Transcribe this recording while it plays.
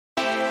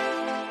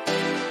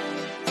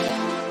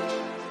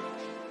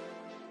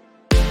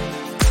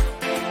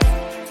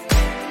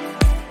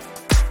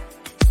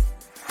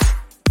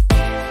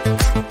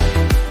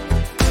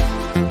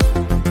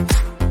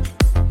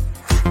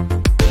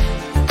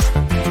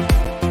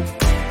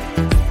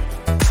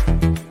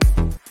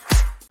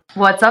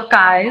What's up,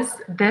 guys?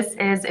 This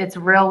is It's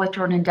Real with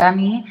Jordan and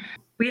Demi.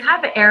 We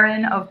have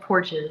Aaron of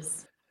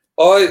Porches.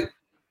 Oi.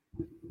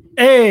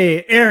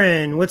 Hey,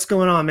 Aaron, what's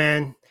going on,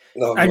 man?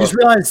 No, I just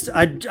realized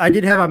I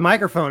did have a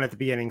microphone at the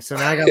beginning, so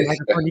now I got a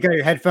microphone. You got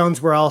your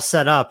headphones. We're all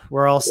set up.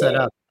 You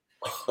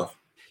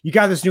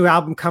got this new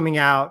album coming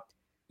out.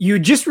 You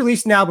just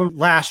released an album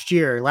last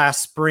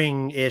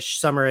spring-ish,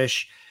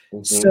 summer-ish.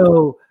 Mm-hmm.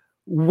 So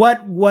why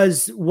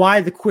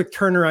the quick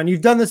turnaround?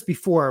 You've done this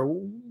before.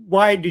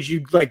 Why did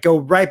you go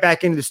right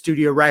back into the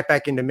studio, right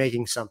back into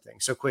making something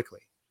so quickly?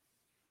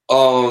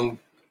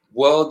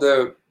 Well,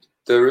 there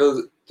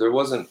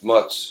wasn't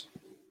much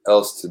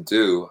else to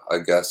do, I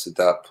guess. At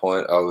that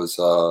point, I was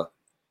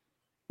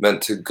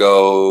meant to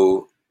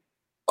go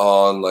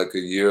on a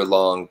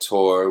year-long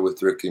tour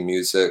with Ricky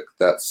Music.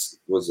 That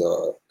was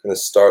going to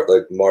start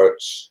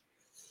March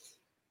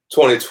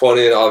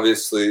 2020, and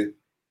obviously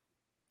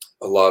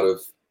a lot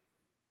of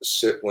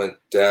shit went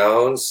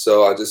down,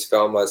 so I just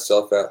found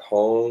myself at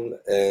home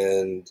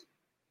and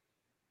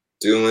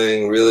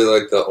doing really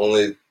the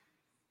only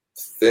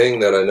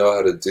thing that I know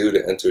how to do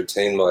to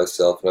entertain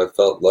myself. And I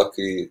felt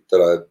lucky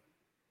that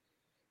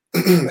I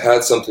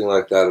had something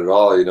like that at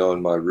all,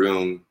 in my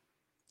room,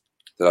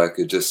 that I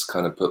could just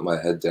kind of put my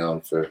head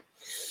down for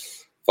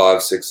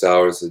 5-6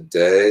 hours a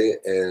day.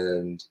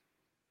 And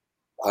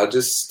I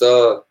just,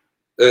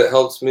 it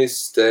helps me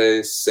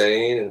stay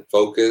sane and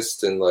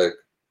focused. And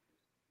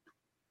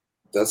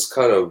that's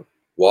kind of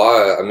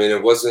why. I mean,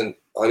 I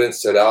didn't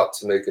set out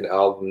to make an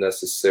album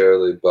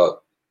necessarily,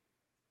 but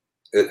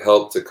it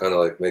helped to kind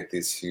of make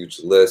these huge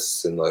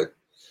lists and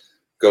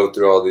go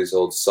through all these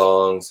old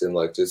songs and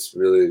just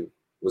really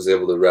was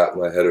able to wrap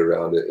my head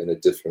around it in a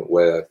different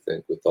way, I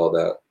think, with all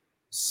that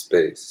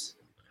space.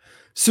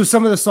 So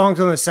some of the songs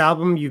on this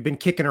album you've been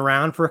kicking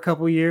around for a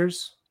couple of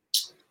years?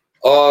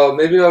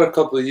 Maybe not a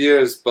couple of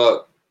years,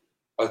 but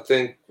I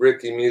think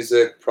Ricky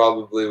Music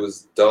probably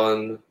was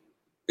done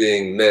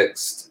being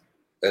mixed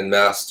and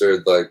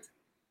mastered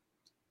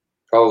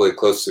probably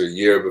close to a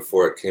year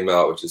before it came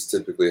out, which is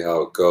typically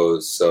how it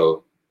goes.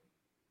 So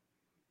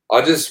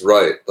I just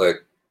write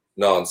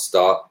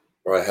nonstop,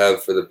 or I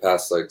have for the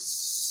past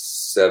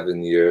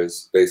 7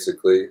 years,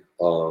 basically.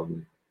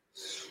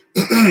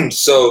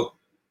 So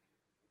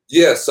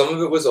yeah, some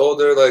of it was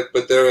older,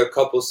 but there are a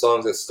couple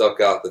songs that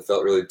stuck out that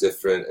felt really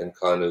different and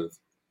kind of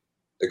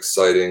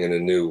exciting in a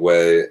new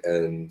way.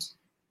 And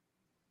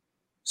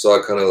so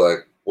I kind of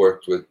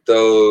worked with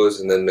those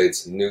and then made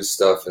some new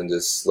stuff and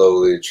just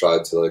slowly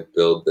tried to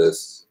build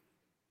this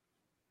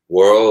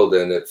world.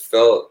 And it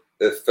felt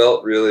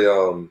really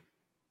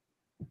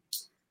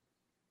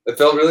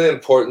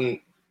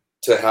important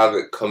to have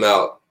it come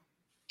out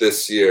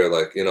this year.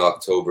 In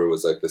October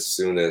was the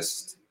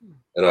soonest,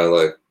 and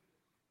I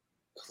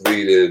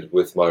pleaded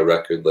with my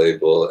record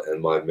label and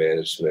my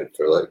management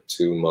for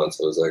 2 months.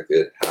 I was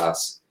it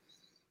has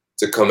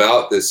to come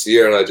out this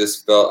year. And I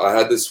just felt I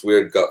had this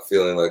weird gut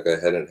feeling I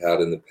hadn't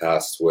had in the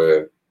past,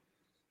 where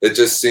it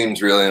just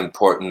seemed really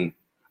important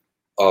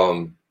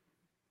to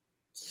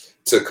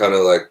kind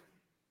of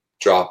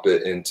drop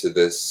it into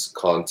this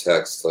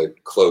context,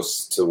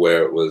 close to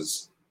where it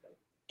was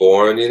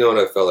born, and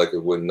I felt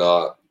it would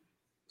not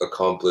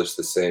accomplish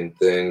the same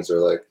things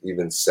or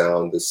even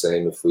sound the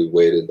same if we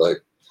waited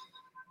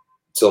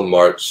till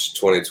March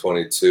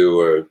 2022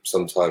 or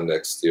sometime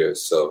next year.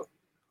 So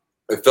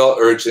it felt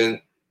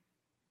urgent.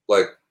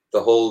 The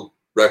whole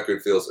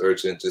record feels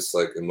urgent, just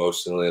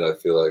emotionally, and I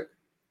feel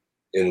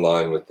in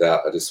line with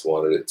that. I just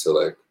wanted it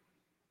to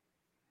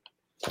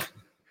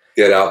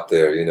get out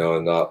there,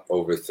 and not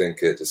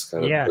overthink it, just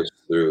kind of push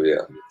through.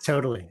 Yeah.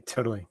 Totally.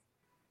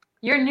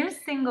 Your new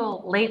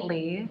single,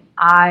 Lately,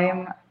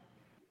 I'm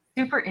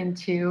super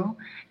into.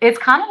 It's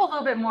kind of a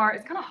little bit more,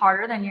 it's kind of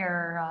harder than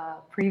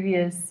your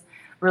previous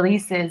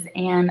releases,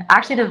 and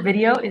actually the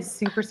video is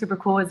super, super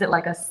cool. Is it a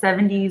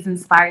 70s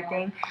inspired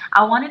thing?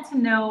 I wanted to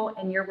know,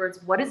 in your words,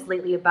 what is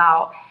Lately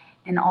about,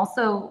 and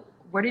also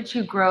where did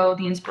you grow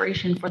the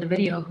inspiration for the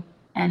video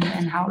and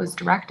how it was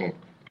directed?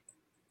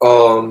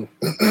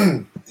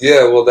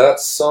 Yeah, well,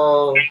 that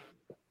song,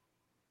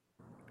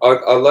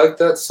 I like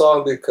that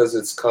song because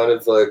it's kind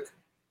of I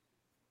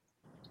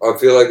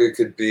feel it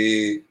could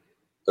be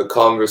a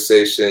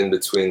conversation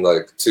between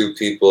two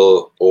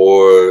people,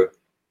 or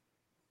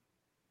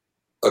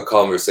a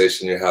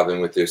conversation you're having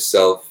with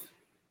yourself.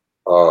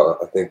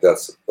 I think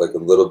that's a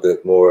little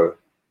bit more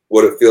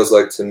what it feels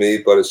like to me,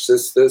 but it's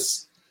just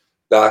this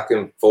back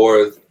and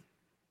forth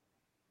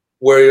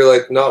where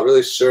you're not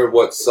really sure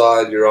what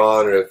side you're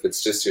on, or if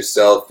it's just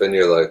yourself and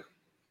you're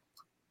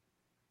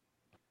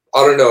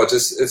I don't know,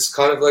 it's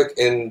kind of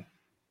in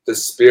the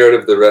spirit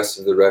of the rest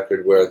of the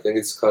record, where I think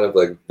it's kind of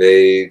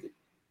vague,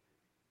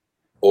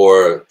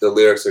 or the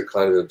lyrics are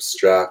kind of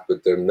abstract,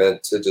 but they're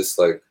meant to just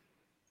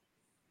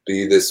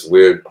be this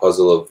weird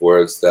puzzle of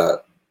words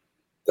that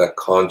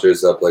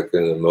conjures up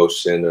an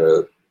emotion or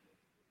a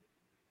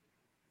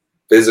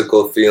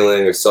physical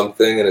feeling or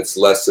something, and it's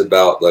less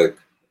about a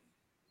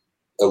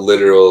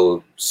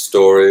literal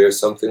story or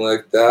something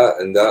like that.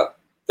 And that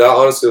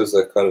honestly was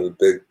kind of a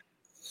big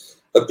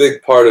a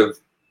big part of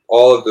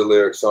all of the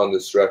lyrics on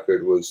this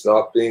record was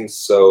not being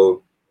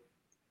so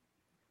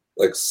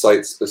like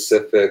site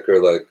specific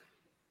or like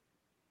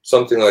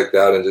something like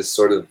that, and just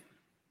sort of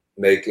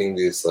making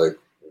these like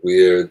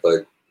weird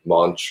like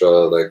mantra,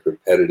 like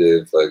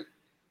repetitive like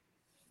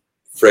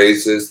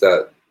phrases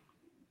that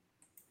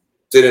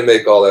didn't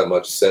make all that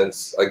much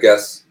sense, I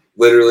guess,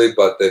 literally,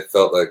 but they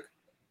felt like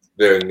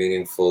very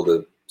meaningful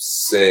to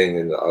sing,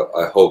 and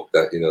I hope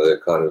that, you know,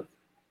 that kind of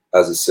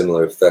has a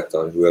similar effect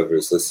on whoever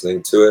is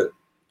listening to it.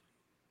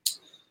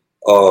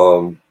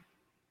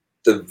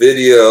 The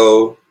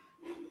video,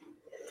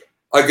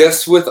 I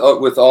guess with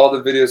all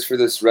the videos for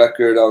this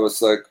record, I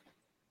was like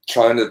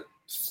trying to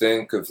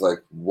think of like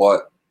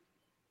what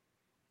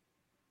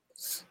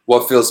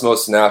feels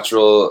most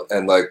natural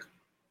and like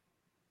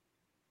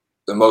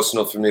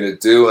emotional for me to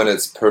do, and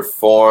it's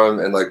perform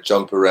and like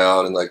jump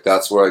around, and like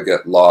that's where I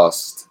get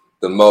lost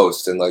the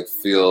most and like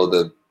feel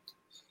the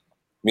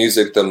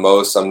music the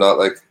most. I'm not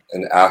like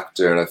an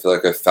actor, and I feel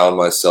like I found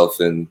myself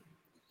in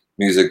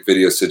music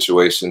video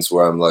situations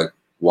where I'm like,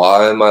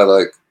 why am I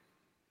like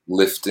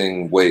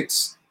lifting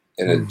weights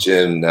in a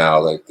gym now?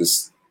 Like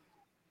this,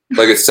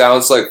 like it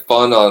sounds like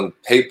fun on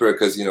paper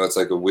because, you know, it's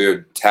like a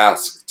weird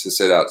task to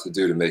set out to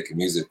do to make a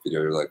music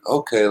video. You're like,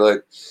 okay,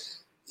 like,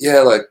 yeah,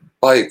 like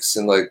bikes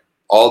and like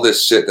all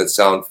this shit that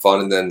sound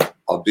fun, and then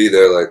I'll be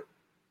there like,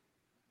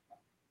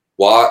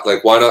 why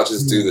not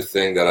just do the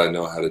thing that I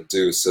know how to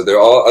do? So they're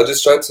all, I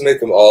just tried to make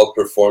them all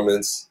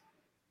performance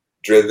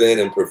driven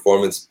and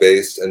performance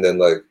based, and then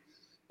like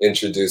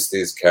introduce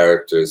these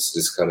characters,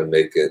 just kind of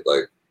make it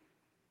like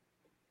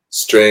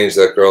strange.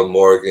 That girl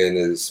Morgan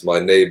is my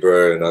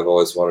neighbor, and I've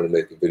always wanted to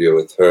make a video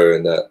with her,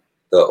 and that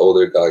the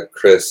older guy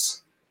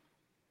Chris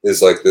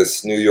is like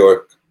this New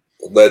York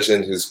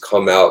legend who's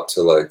come out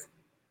to like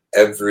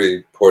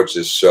every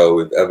Porches show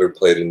we've ever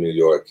played in New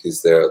York.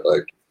 He's there at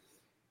like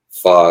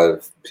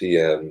 5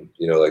 p.m.,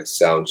 you know, like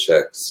sound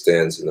check,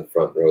 stands in the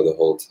front row the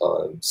whole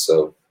time.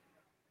 So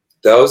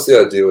that was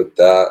the idea with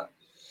that.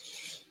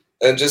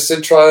 And just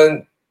to try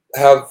and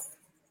have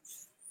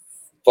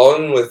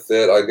fun with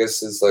it, I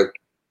guess, is like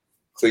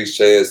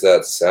cliche as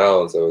that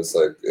sounds. I was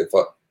like, it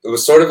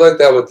was sort of like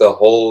that with the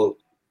whole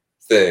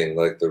thing,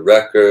 like the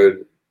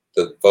record,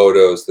 the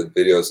photos, the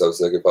videos. I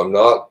was like, if I'm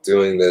not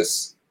doing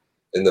this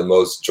in the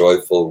most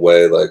joyful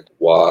way, like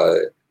why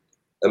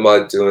am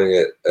I doing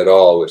it at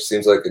all? Which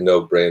seems like a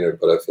no-brainer,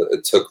 but I feel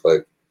it took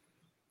like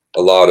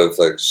a lot of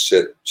like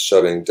shit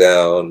shutting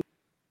down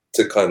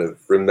to kind of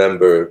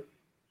remember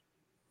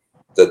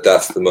that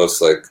that's the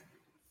most like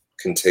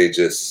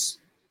contagious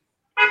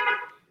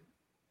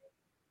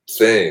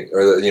thing,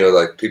 or that, you know,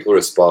 like people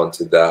respond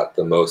to that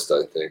the most,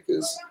 I think,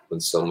 is when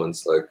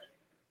someone's like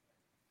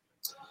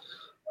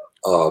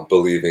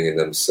believing in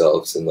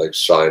themselves and like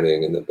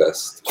shining in the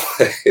best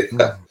way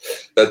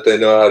that they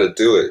know how to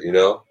do it, you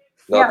know?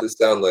 Not to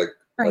sound like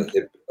a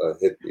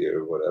hippie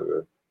or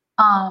whatever.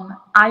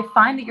 I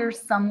find that you're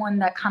someone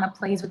that kind of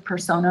plays with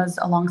personas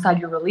alongside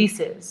your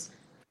releases.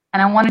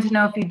 And I wanted to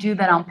know if you do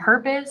that on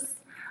purpose,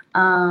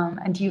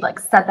 and do you like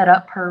set that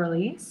up per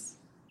release?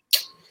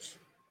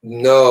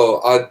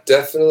 No, I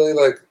definitely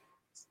like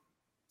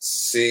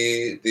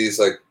see these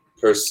like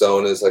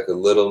personas like a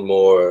little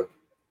more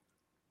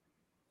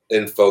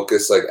in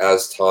focus like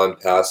as time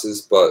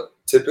passes, but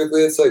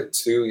typically it's like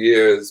 2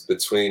 years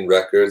between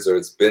records, or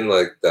it's been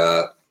like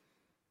that.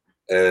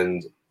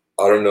 And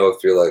I don't know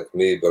if you're like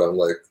me, but I'm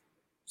like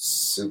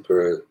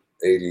super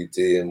ADD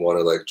and want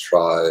to like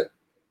try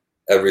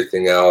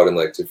everything out and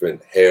like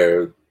different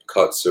hair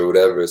cuts or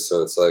whatever.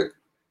 So it's like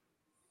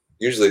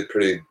usually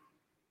pretty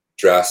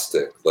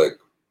drastic, like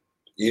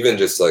even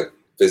just like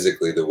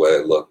physically the way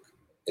I look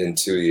in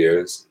 2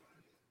 years.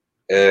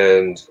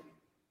 And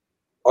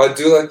I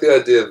do like the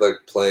idea of like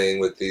playing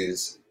with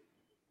these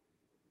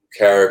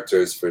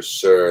characters for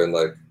sure, and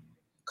like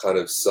kind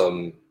of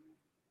some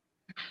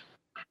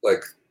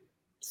like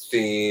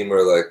theme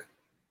or like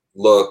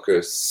look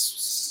or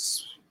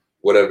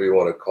whatever you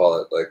want to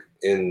call it, like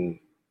in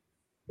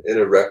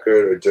a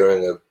record or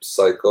during a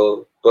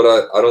cycle. But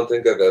I don't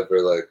think I've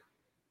ever like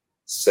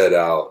set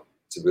out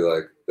to be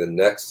like, the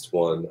next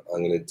one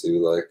I'm gonna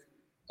do like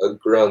a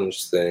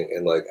grunge thing,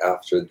 and like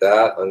after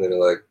that I'm gonna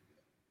like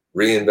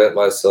reinvent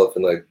myself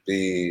and like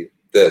be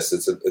this.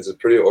 It's a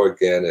pretty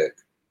organic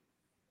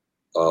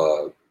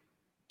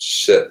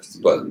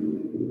shift, but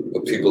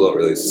people don't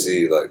really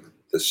see like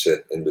the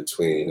shit in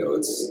between, you know.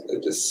 They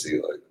just see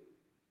like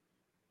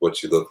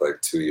what you look like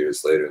 2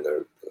 years later, and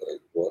they're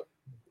like,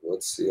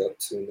 what's he up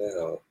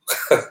to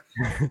now?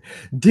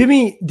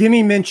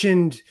 Demi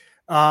mentioned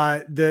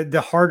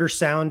the harder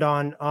sound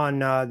on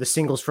the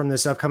singles from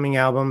this upcoming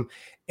album,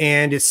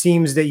 and it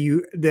seems that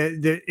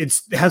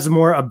it has a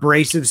more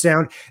abrasive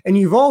sound. And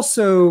you've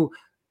also,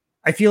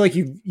 I feel like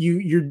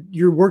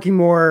you're working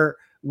more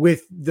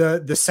with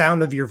the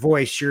sound of your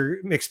voice.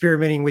 You're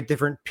experimenting with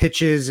different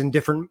pitches and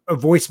different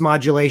voice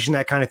modulation,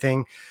 that kind of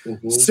thing.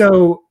 Mm-hmm.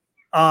 So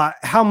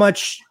how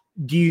much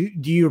do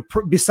you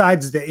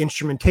besides the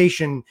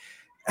instrumentation,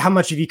 how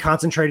much have you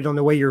concentrated on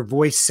the way your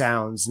voice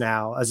sounds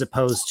now as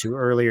opposed to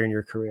earlier in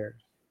your career?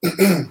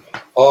 Yeah,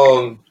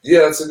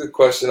 that's a good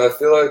question. I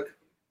feel like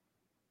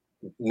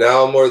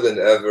now more than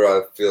ever,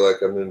 I feel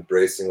like I'm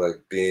embracing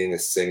like being a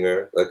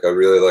singer. Like I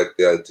really like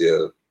the idea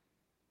of,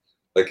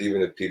 like,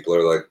 even if people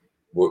are like,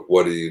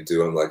 what do you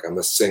do? I'm like, I'm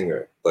a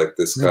singer. Like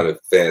this kind of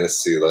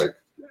fantasy, like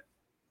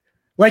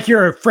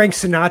you're a Frank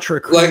Sinatra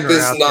crooner, like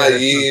this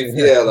naive,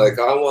 yeah, like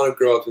I want to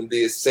grow up and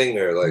be a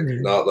singer, like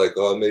not like,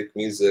 oh, I make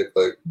music,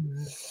 like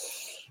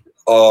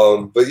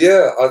but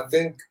yeah, I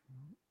think,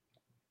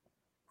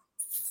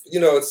 you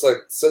know, it's like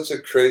such a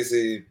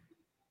crazy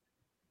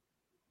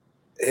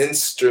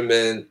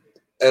instrument,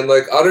 and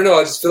like I don't know,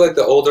 I just feel like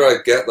the older I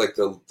get, like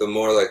the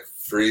more like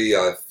free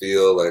I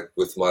feel, like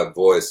with my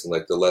voice, and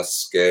like the less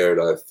scared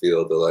I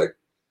feel to like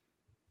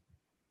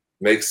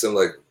make some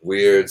like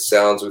weird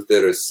sounds with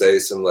it or say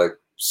some like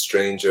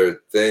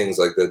stranger things,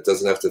 like that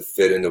doesn't have to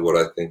fit into what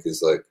I think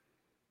is like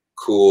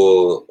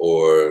cool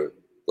or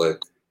like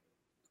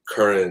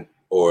current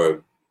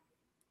or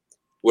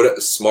what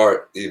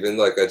smart even.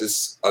 Like I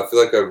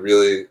feel like I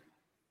really,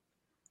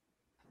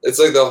 it's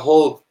like the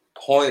whole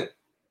point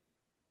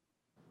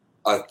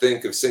I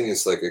think of singing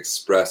is like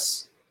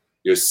express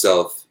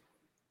yourself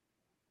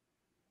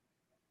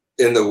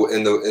in the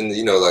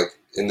you know, like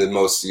in the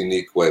most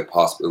unique way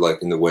possible,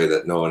 like in the way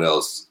that no one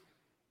else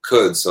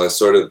could. So I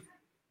sort of,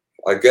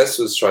 I guess,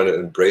 was trying to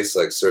embrace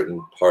like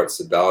certain parts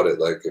about it.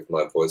 Like if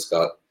my voice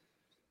got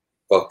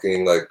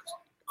fucking like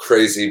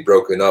crazy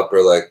broken up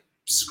or like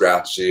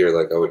scratchy, or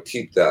like I would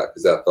keep that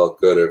because that felt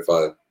good. Or if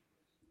I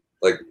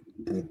like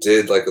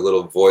did like a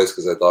little voice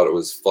because I thought it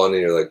was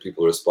funny or like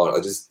people respond,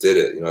 I just did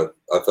it. You know,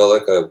 I felt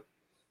like I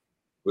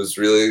was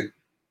really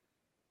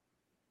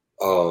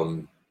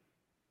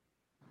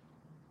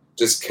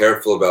just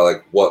careful about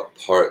like what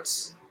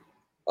parts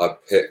I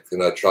picked,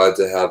 and I tried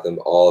to have them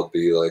all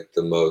be like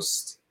the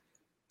most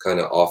kind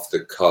of off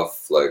the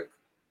cuff, like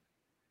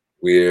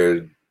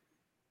weird,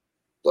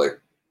 like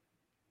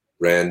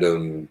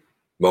random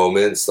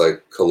moments,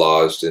 like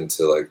collaged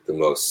into like the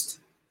most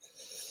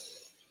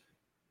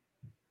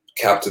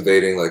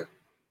captivating like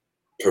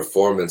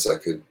performance I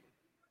could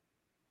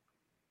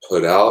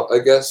put out, I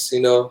guess, you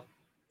know.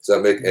 Does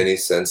that make any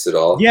sense at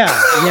all? Yeah,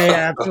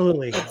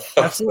 absolutely.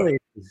 Absolutely.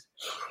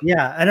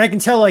 Yeah, and I can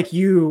tell like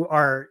you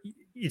are,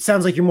 it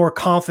sounds like you're more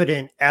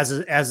confident as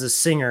a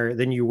singer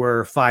than you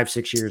were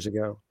 5-6 years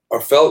ago. I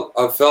felt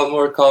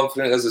more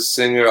confident as a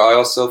singer. I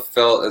also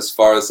felt, as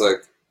far as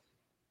like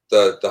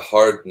the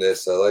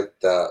hardness, I like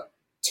that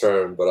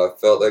term, but I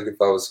felt like if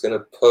I was gonna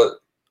put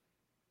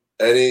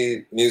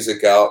any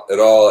music out at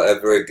all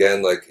ever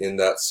again, like in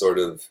that sort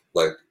of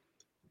like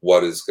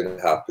what is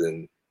gonna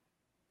happen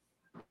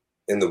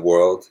in the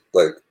world,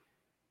 like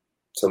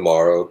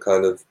tomorrow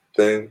kind of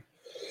thing,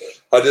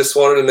 I just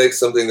wanted to make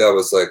something that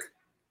was like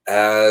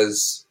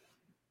as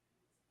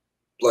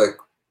like,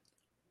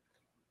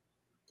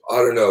 I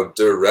don't know,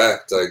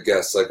 direct, I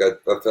guess. Like I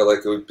felt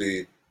like it would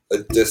be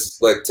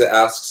like to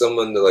ask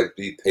someone to like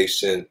be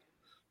patient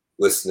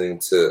listening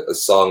to a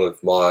song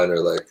of mine, or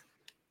like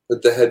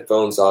put the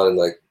headphones on and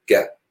like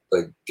get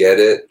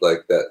it,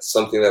 like that,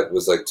 something that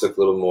was like took a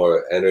little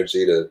more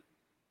energy to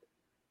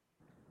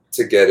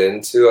get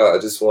into. I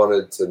just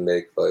wanted to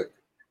make like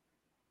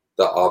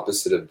the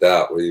opposite of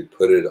that, where you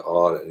put it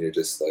on and you're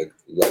just like,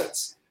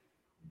 let's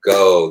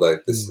go.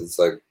 Like this is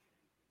like,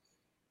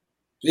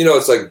 you know,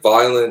 it's like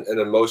violent and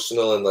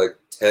emotional and like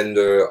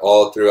tender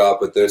all throughout,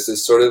 but there's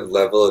this sort of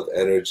level of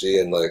energy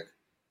and like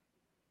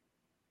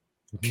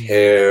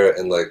care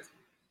and like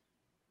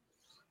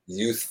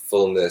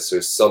youthfulness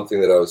or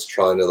something that I was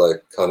trying to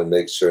like kind of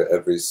make sure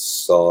every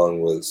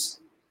song was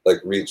like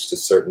reached a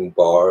certain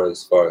bar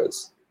as far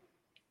as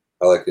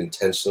how like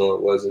intentional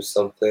it was or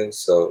something.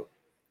 So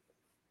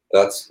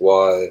that's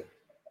why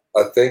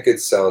I think it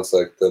sounds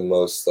like the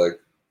most like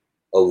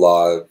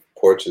alive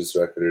Porches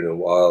record in a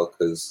while,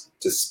 because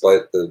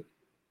despite the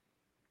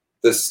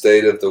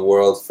state of the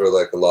world for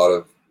like a lot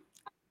of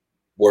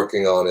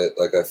working on it,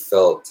 like I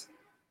felt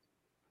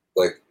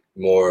like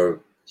more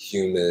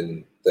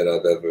human than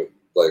I've ever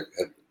like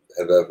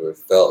have ever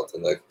felt,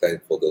 and like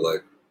thankful to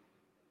like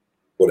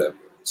whatever,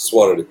 just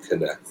wanted to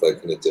connect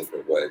like in a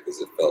different way,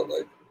 because it felt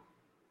like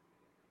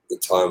the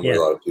time where a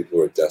lot of people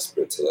were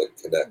desperate to like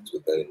connect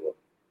with anyone.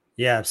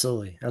 Yeah,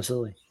 absolutely.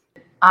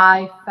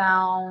 I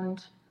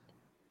found,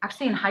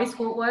 actually in high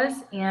school it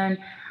was, and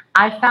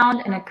I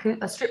found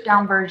a stripped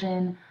down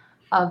version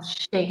of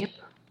Shape.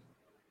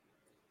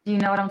 Do you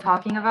know what I'm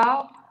talking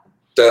about?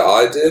 That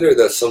I did, or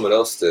that someone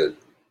else did?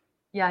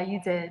 Yeah,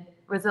 you did.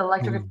 It was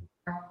electric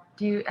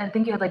guitar. I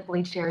think you had like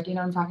bleached hair. Do you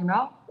know what I'm talking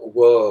about?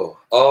 Whoa.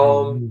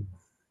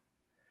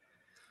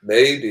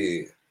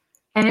 Maybe.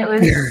 And it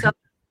was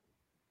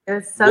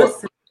so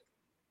sick.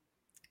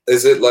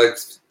 Is it like,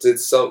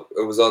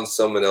 it was on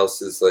someone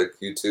else's like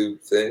YouTube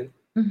thing?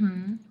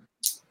 Mm-hmm.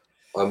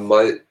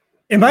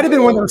 It might have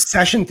been one of those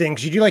session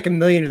things. You do like a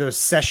million of those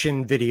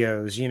session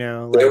videos, you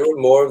know. There were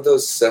more of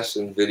those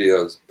session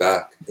videos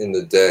back in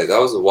the day. That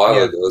was a while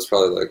ago. It was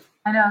probably like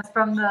I know it's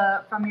from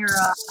your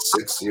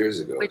 6 years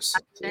ago. which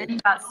you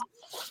got,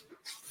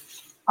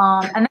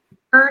 and then I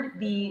heard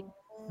the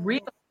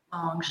real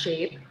song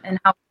Shape and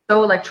how it's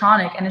so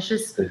electronic, and it's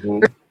just it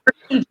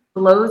really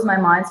blows my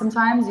mind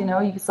sometimes. You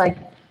know, you just like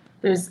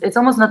it's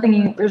almost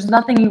nothing there's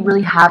nothing you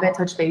really haven't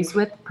touched base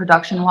with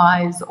production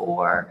wise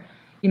or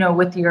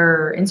with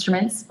your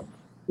instruments.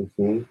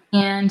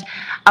 And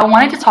I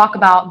wanted to talk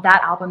about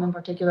that album in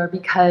particular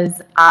because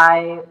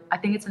I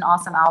think it's an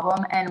awesome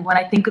album, and when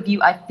I think of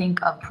you, I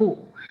think of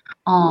Pool.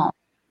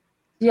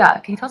 Yeah,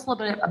 can you tell us a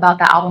little bit about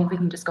that album? If we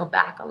can just go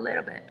back a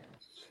little bit.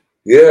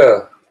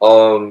 Yeah,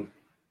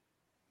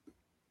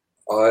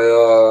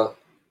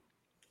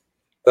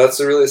 that's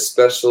a really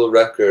special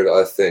record.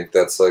 I think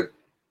that's like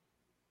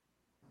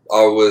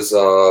I was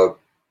I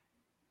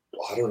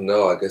don't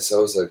know. I guess I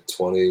was like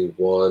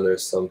 21 or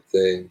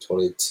something,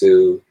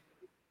 22.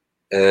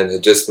 And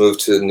had just moved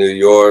to New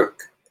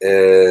York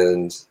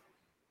and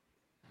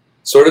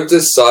sort of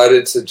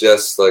decided to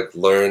just like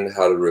learn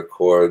how to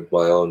record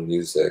my own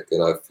music.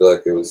 And I feel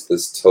like it was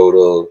this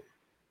total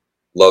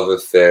love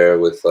affair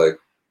with like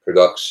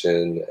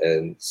production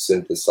and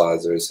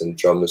synthesizers and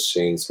drum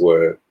machines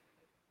where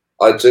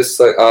I just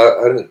like,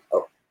 I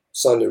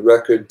signed a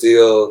record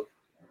deal.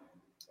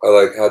 I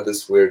like had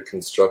this weird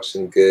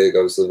construction gig.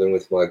 I was living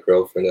with my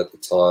girlfriend at the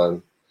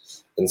time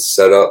and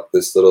set up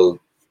this little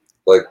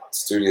like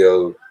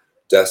studio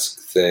desk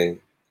thing,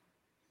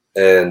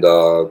 and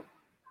that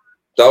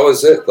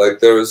was it. Like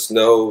there was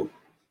no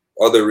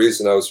other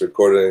reason I was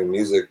recording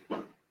music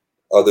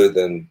other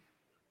than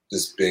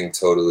just being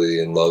totally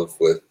in love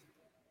with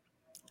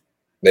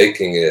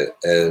making it.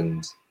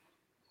 And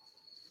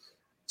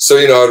so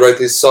I'd write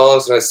these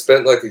songs, and I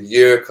spent like a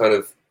year kind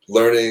of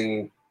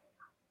learning,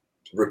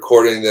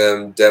 recording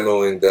them,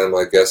 demoing them,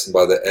 I guess. And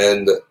by the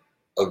end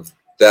of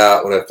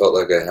that, when I felt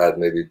like I had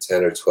maybe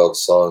 10 or 12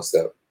 songs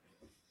that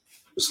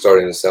was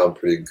starting to sound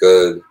pretty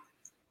good,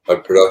 my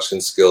production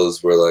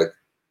skills were like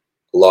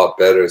a lot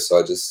better. So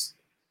I just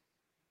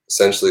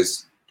essentially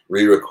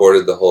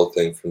re-recorded the whole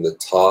thing from the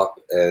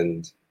top.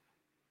 And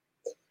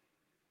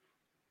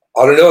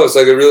I don't know, it's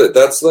like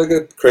that's like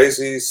a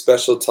crazy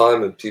special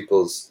time in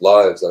people's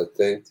lives. I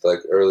think like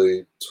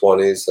early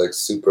 20s, like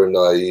super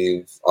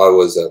naive. I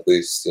was, at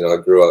least, I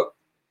grew up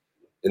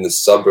in the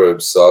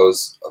suburbs. So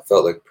I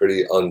felt like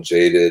pretty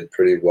unjaded,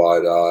 pretty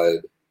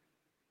wide-eyed.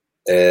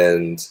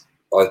 And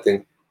I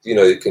think,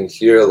 you can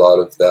hear a lot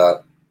of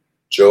that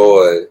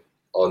joy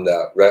on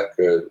that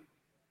record.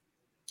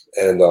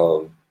 And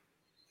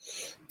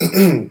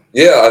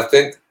yeah, I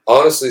think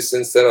honestly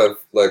since then I've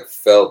like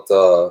felt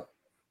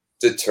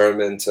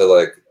determined to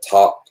like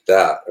top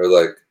that or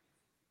like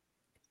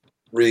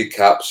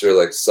recapture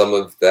like some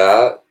of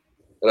that.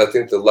 And I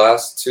think the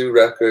last two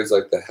records,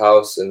 like The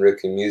House and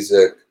Ricky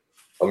Music,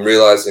 I'm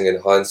realizing in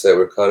hindsight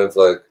were kind of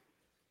like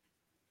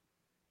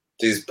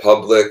these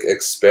public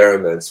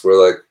experiments where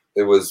like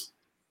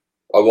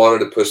I wanted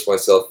to push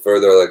myself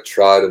further. I like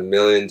tried a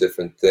million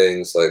different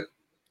things, like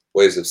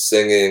ways of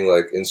singing,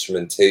 like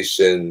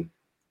instrumentation,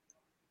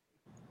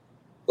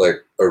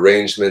 like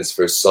arrangements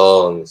for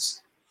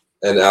songs.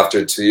 And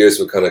after 2 years,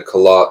 we kind of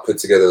put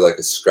together like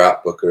a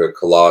scrapbook or a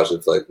collage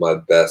of like my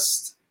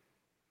best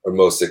or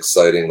most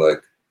exciting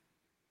like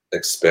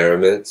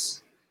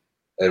experiments.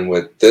 And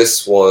with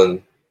this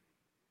one,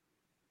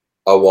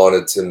 I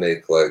wanted to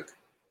make like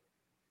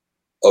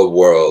a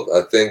world.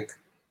 I think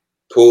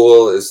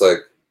Pool is like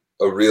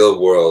a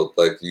real world.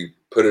 Like you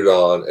put it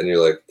on and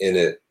you're like in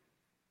it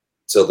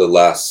till the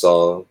last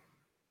song.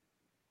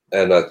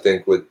 And I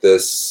think with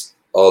this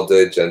All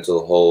Day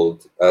Gentle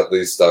Hold, at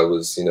least I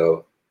was,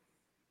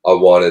 I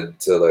wanted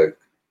to like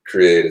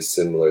create a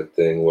similar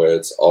thing where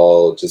it's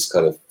all just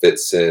kind of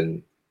fits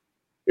in.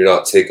 You're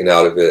not taken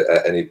out of it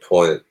at any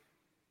point,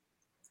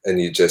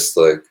 and you just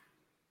like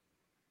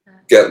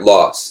get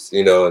lost,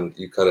 and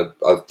you kind of,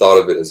 I thought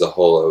of it as a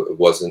whole. It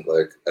wasn't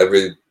like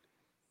every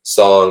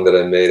song that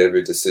I made,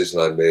 every decision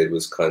I made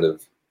was kind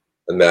of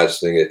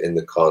imagining it in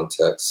the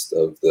context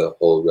of the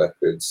whole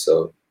record.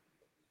 So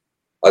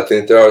I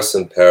think there are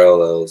some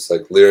parallels,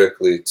 like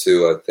lyrically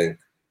too. I think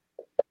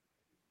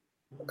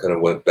I kind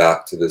of went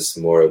back to this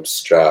more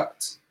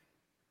abstract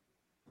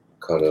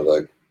kind of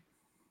like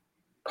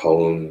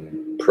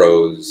poem,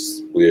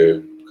 prose,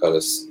 weird kind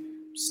of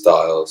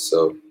style.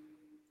 So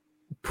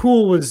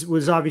Pool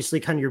was obviously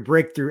kind of your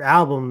breakthrough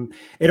album.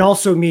 It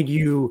also made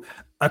you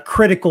a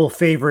critical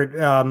favorite.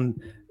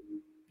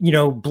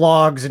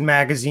 Blogs and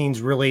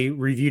magazines really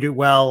reviewed it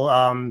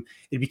well.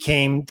 It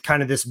became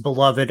kind of this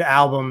beloved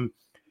album.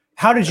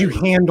 How did you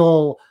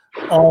handle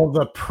all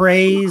the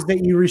praise that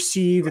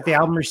the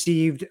album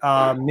received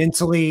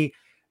mentally?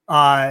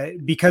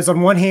 Because on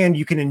one hand,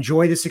 you can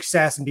enjoy the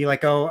success and be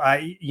like,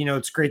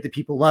 it's great that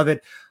people love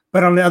it.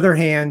 But on the other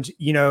hand,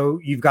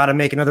 you've got to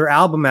make another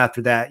album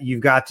after that.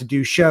 You've got to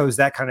do shows,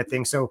 that kind of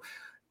thing. So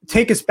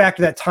take us back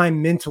to that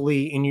time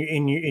mentally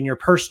in your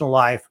personal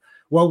life.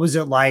 What was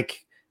it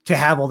like to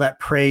have all that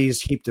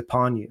praise heaped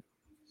upon you?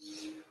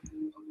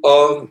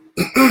 Well,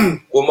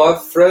 my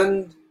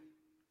friend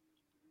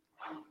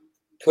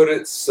put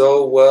it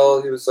so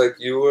well. He was like,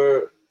 you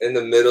were in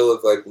the middle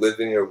of like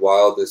living your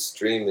wildest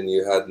dream and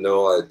you had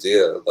no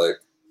idea. Like,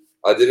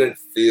 I didn't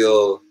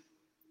feel,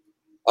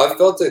 I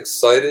felt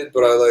excited,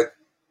 but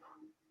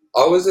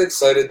I was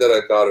excited that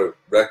I got a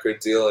record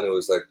deal and it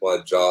was like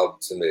my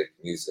job to make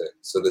music.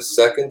 So the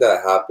second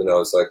that happened, I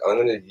was like, I'm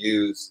going to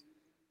use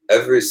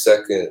every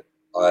second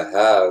I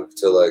have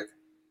to like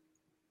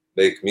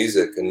make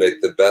music and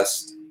make the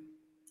best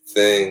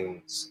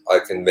things I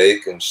can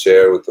make and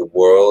share with the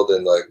world.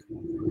 And like,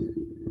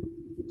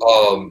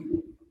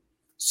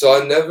 so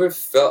I never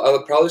felt, I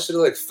probably should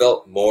have like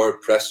felt more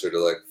pressure to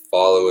like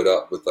follow it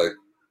up with like,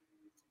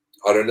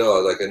 I don't know,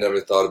 like I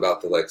never thought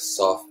about the like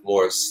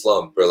sophomore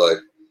slump or like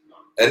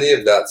any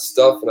of that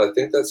stuff. And I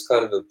think that's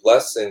kind of a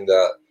blessing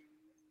that,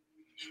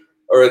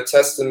 or a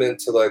testament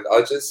to like,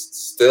 I just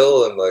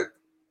still am like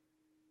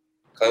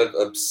kind of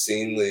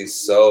obscenely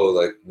so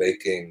like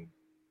making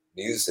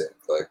music.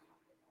 Like,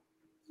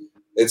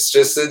 it's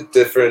just a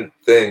different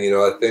thing, you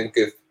know. I think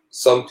if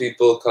some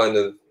people kind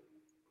of,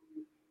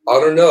 I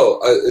don't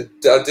know,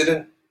 I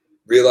didn't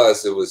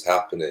realize it was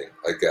happening,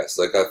 I guess.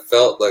 Like, I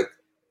felt like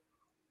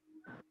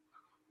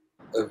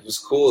it was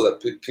cool that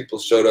people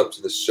showed up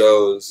to the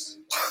shows.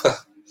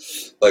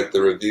 Like,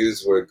 the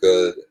reviews were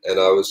good. And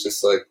I was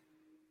just like,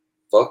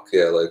 fuck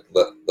yeah, like,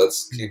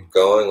 let's keep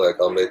going. Like,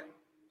 I'll make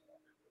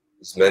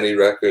as many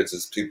records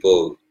as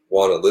people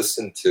want to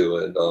listen to.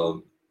 And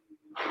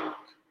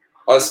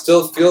I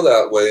still feel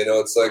that way, you know.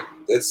 It's like,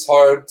 it's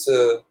hard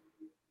to,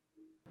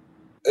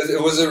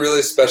 it was a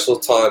really special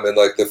time, and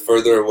like the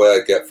further away I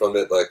get from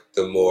it, like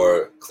the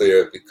more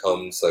clear it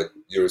becomes, like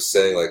you were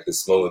saying, like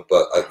this moment.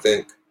 But I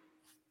think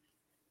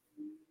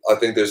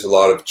there's a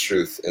lot of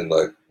truth in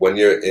like when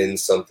you're in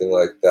something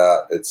like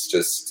that, it's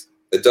just,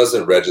 it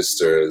doesn't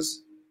register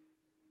as,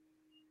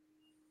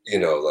 you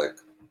know, like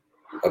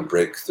a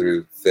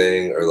breakthrough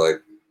thing, or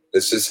like,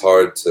 it's just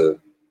hard to,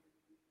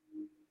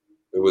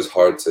 it was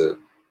hard to,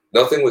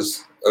 nothing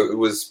was, it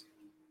was,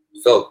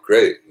 felt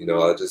great, you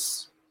know. I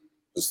just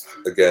was,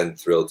 again,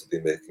 thrilled to be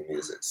making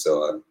music.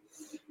 So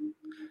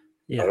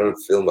I don't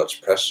feel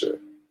much pressure.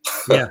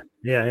 Yeah.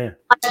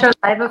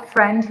 I have a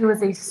friend who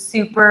is a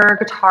super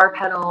guitar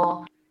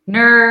pedal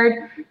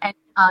nerd, and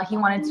he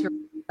wanted to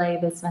relay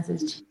this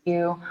message to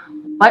you.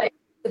 What is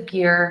the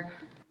gear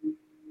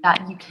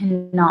that you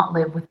cannot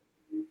live without?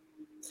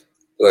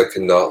 That I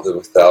cannot live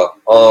without.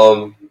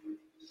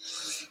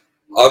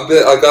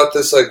 I got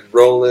this like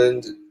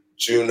Roland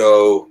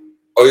Juno.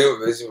 Oh, you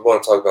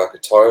want to talk about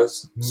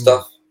guitars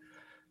stuff?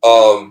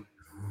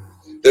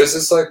 There's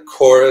this like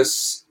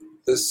chorus,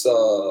 this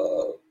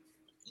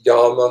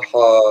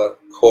Yamaha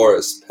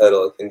chorus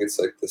pedal. I think it's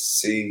like the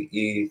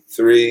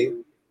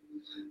CE3,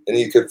 and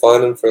you can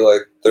find them for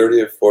like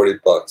 $30 or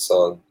 $40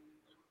 on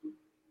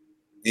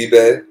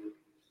eBay.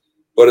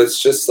 But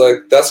it's just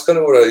like, that's kind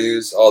of what I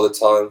use all the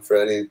time for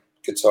any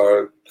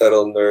guitar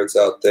pedal nerds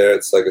out there.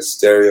 It's like a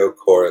stereo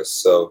chorus,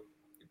 so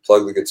you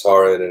plug the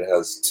guitar in and it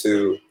has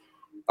two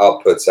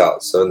outputs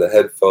out. So in the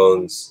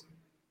headphones,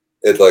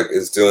 it like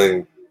is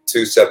doing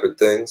two separate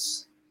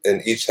things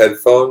in each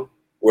headphone,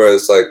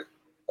 whereas like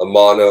a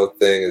mono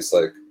thing is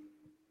like,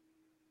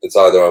 it's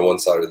either on one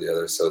side or the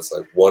other. So it's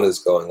like one is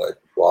going like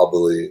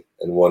wobbly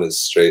and one is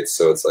straight.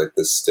 So it's like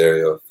this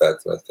stereo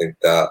effect. And I think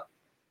that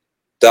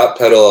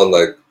pedal on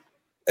like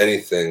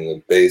anything,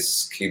 a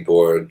bass,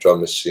 keyboard,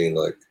 drum machine,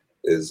 like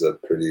is a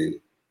pretty,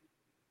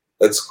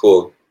 that's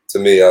cool to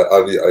me. I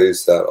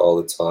use that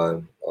all the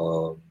time.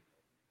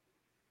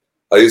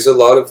 I use a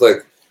lot of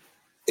like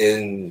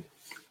in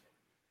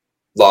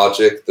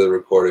Logic, the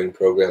recording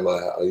program.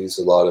 I use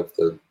a lot of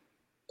the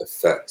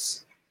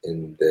effects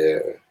in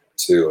there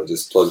too. I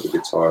just plug the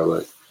guitar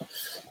like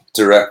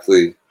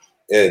directly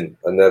in.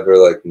 I never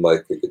like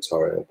mic a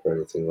guitar amp or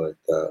anything like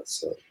that.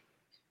 So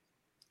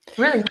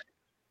really,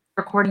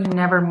 recording, you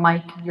never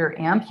mic your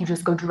amp, you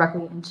just go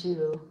directly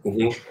into.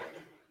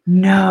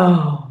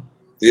 No.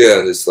 Yeah,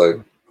 and it's like,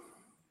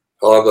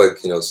 I'll have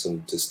like, you know, some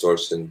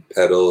distortion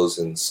pedals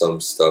and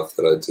some stuff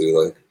that I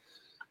do like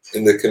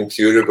in the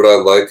computer, but I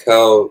like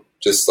how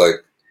just like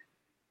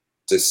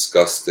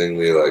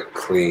disgustingly like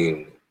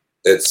clean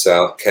it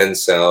can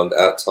sound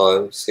at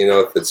times, you know,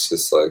 if it's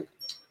just like,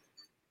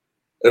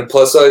 and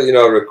plus I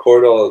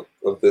record all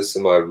of this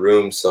in my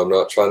room, so I'm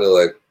not trying to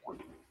like,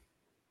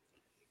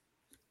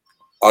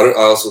 I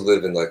also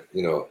live in like,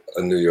 you know,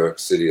 a New York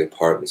City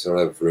apartment, so I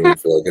don't have room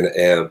for like an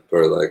amp,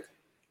 or like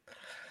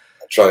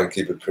I try and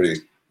keep it pretty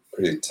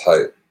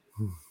tight.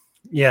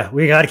 Yeah,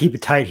 we got to keep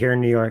it tight here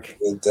in New York.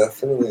 We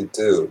definitely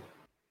do.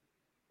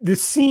 The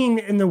scene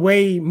and the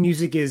way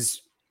music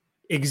is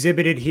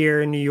exhibited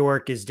here in New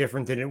York is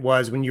different than it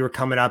was when you were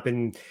coming up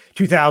in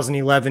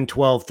 2011,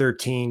 12,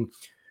 13.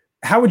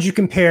 How would you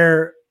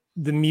compare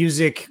the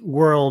music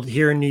world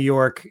here in New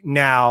York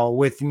now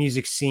with the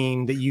music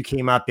scene that you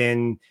came up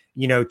in,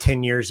 you know,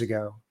 10 years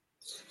ago?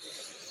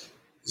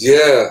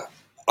 Yeah,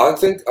 I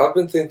think I've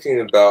been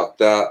thinking about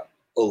that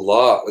a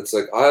lot. It's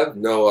like, I have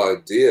no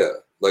idea.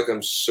 Like,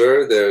 I'm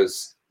sure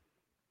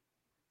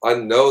I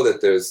know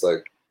that there's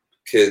like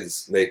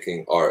kids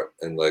making art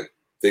and like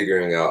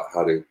figuring out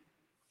how to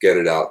get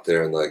it out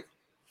there and like,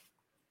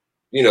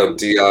 you know,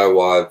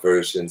 DIY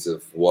versions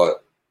of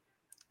what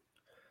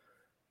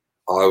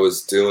I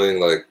was doing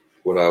like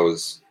when I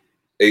was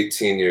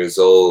 18 years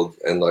old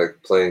and like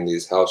playing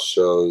these house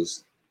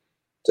shows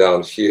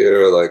down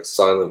here, like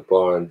Silent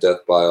Barn,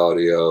 Death by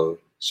Audio,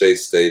 Shea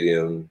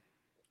Stadium,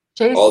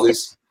 all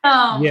these,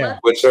 Yeah.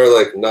 which are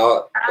like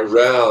not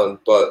around,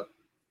 but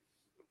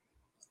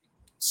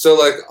so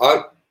like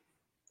I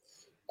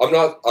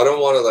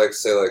don't want to like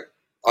say like,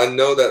 I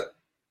know that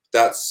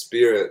that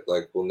spirit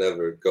like will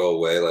never go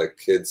away. Like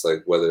kids,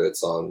 like whether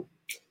it's on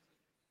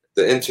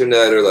the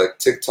internet or like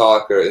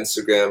TikTok or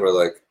Instagram or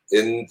like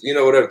in, you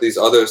know, whatever these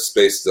other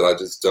spaces that I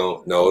just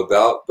don't know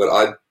about,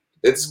 but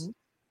it's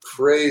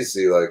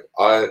crazy. Like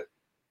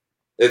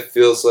it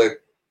feels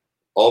like,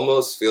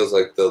 almost feels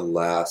like the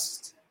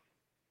last,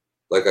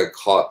 like I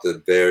caught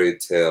the very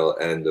tail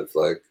end of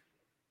like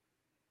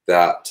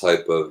that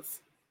type of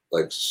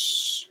like,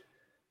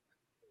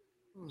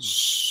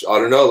 I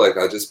don't know, like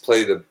I just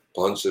played a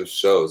bunch of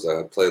shows.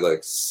 I play like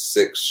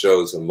 6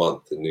 shows a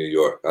month in New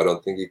York. I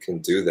don't think you can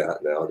do that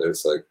now.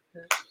 There's like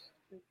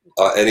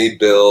any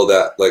bill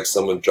that like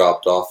someone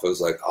dropped off, I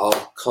was like,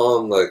 I'll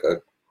come. Like I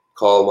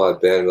call my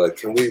band, like,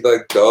 can we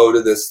like go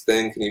to this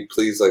thing? Can you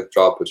please like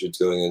drop what you're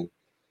doing and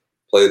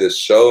play this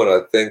show? And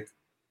I think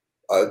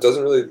it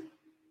doesn't really,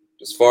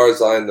 as far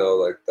as I know,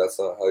 like that's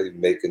not how you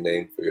make a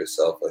name for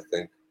yourself, I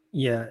think.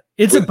 Yeah,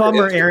 it's a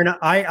bummer, Aaron.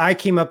 I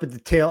came up at the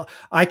tail.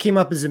 I came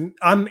up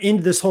I'm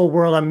into this whole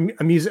world.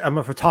 I'm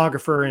a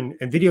photographer and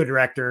video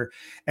director,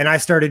 and I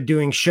started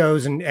doing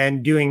shows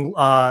and doing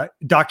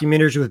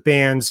documentaries with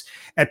bands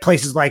at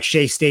places like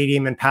Shea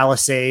Stadium and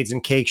Palisades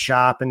and Cake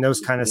Shop and those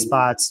kind of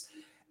spots.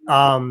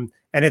 And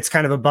it's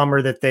kind of a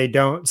bummer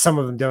that some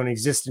of them don't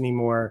exist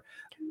anymore.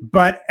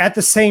 But at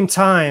the same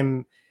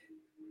time,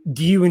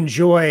 do you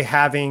enjoy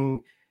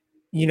having,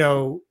 you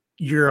know,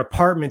 your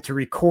apartment to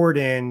record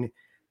in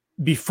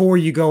before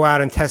you go out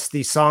and test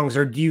these songs,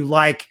 or do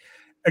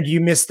you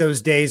miss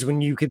those days when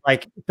you could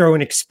like throw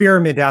an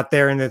experiment out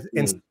there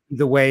and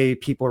the way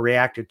people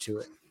reacted to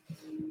it?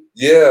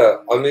 Yeah,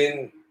 I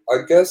mean, I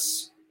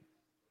guess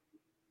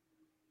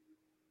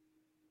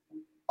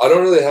I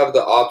don't really have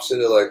the option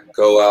to like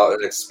go out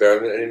and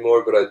experiment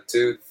anymore, but I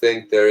do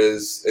think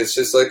it's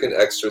just like an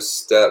extra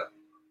step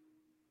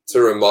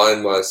to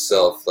remind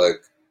myself,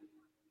 like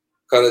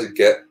kind of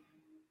get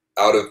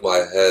out of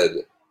my head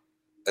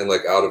and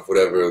like out of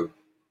whatever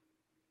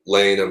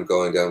lane I'm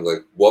going down,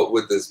 like what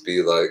would this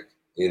be like,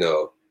 you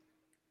know,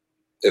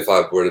 if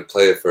I were to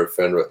play it for a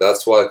friend.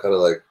 That's why I kind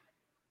of like,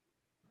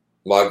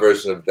 my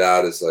version of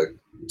that is like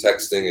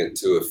texting it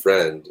to a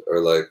friend, or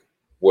like,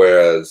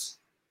 whereas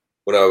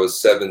when I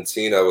was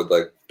 17, I would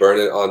like burn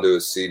it onto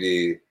a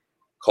CD,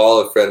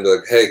 call a friend, be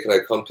like, hey, can I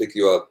come pick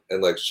you up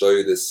and like show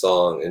you this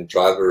song, and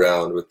drive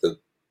around with the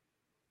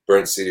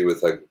burnt CD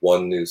with like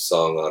one new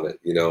song on it,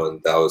 you know.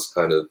 And that was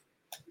kind of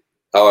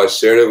how I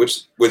shared it,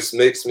 which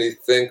makes me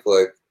think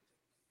like,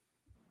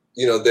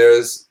 you know,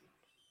 there's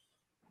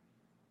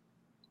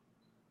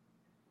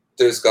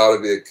got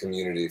to be a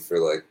community for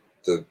like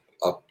the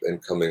up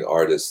and coming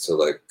artists to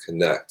like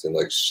connect and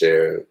like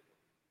share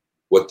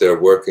what they're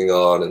working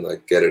on and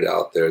like get it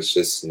out there. It's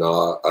just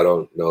not, I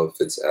don't know if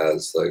it's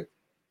as like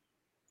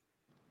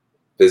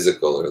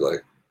physical or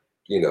like,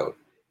 you know,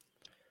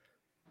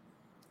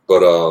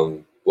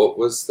 but what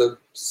was the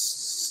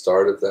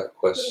start of that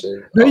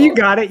question? No, you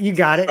got it.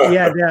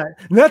 Yeah, yeah.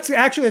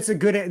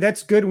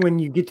 That's good when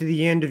you get to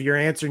the end of your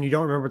answer and you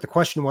don't remember what the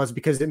question was,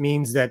 because it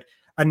means that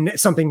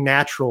something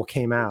natural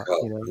came out.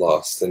 Got you know?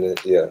 lost in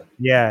it. Yeah.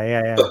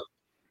 Yeah.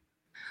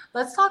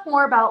 Let's talk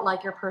more about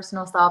like your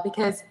personal style,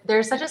 because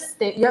there's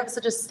you have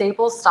such a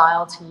staple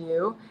style to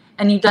you,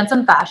 and you've done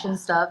some fashion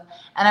stuff.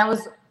 And I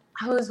was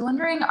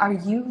wondering, are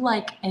you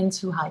like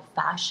into high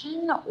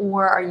fashion,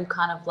 or are you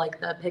kind of like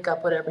the pick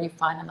up whatever you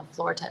find on the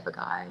floor type of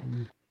guy?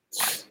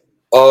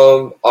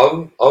 I'm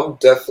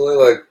definitely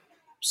like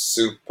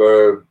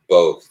super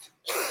both.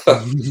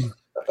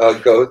 I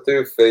go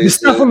through phases. The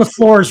stuff on the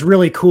floor is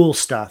really cool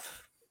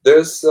stuff.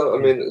 There's I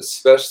mean,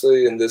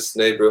 especially in this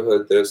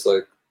neighborhood, there's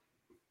like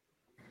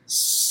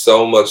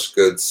so much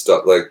good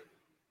stuff, like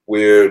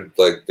weird,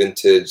 like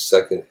vintage,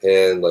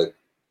 secondhand, like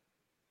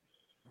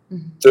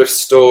thrift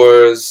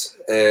stores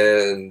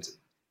and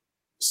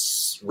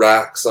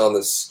racks on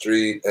the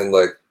street, and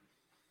like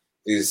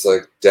these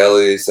like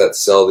delis that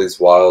sell these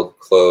wild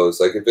clothes.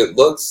 Like if it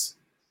looks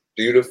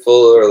beautiful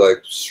or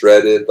like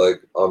shredded,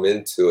 like I'm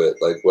into it.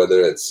 Like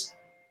whether it's,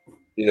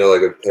 you know,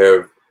 like a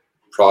pair of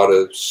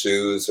Prada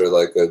shoes or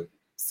like a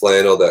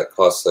flannel that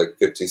costs like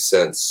 50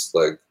 cents,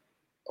 like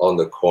on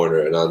the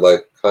corner. And I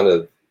like kind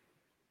of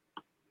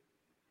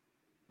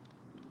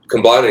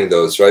combining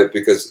those, right?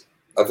 Because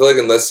I feel like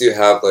unless you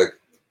have like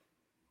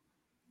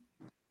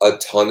a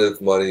ton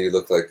of money, you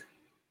look like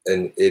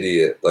an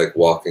idiot, like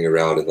walking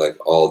around in like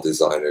all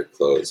designer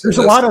clothes. There's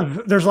a lot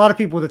of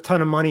people with a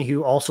ton of money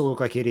who also look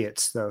like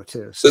idiots though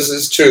too. So. This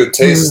is true.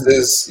 Taste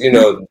is, you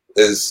know,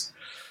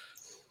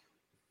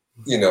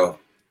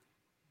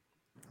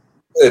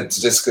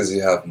 It's just because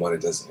you have money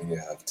doesn't mean you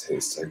have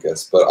taste, I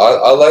guess. But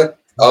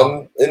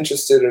I'm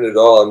interested in it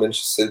all. I'm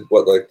interested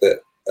what like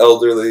the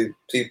elderly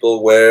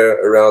people wear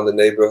around the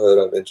neighborhood.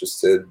 I'm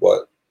interested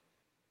what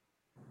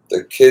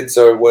the kids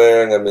are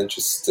wearing. I'm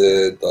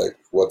interested like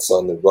what's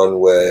on the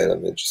runway, and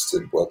I'm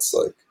interested what's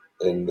like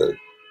in the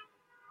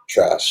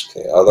trash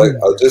can.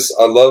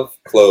 I love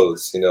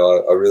clothes. You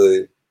know, I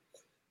really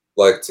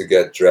like to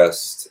get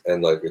dressed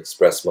and like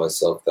express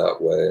myself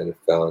that way, and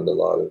found a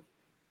lot of.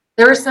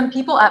 There are some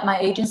people at my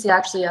agency,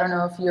 actually, I don't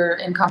know if you're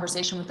in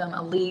conversation with them,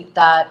 Elite,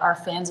 that are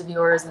fans of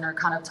yours and are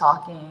kind of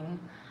talking. And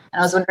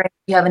I was wondering if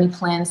you have any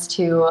plans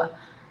to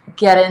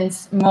get in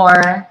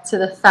more to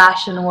the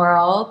fashion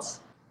world.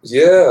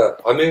 Yeah,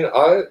 I mean,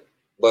 I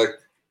like.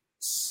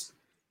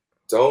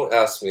 Don't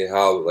ask me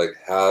how. Like,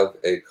 have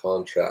a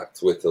contract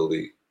with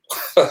Elite.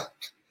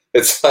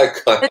 It's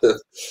like kind of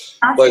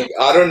like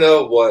I don't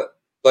know what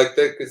like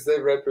because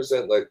they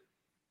represent like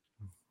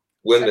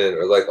women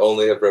or like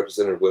only have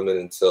represented women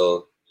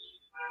until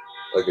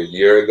like a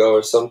year ago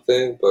or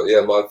something. But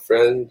yeah, my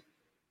friend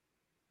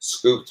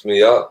scooped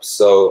me up,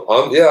 so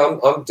I'm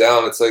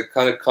down. It's like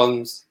kind of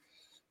comes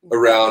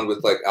around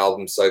with like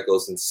album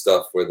cycles and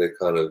stuff where they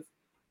kind of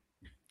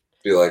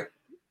be like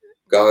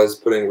guys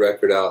putting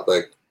record out,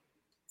 like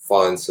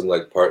find some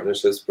like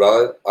partnerships.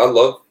 But I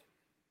love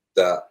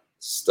that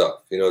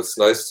stuff. You know, it's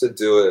nice to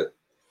do it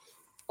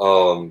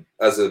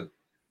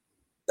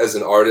as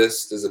an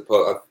artist, I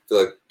feel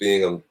like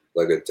being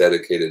a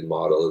dedicated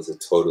model is a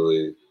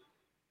totally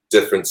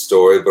different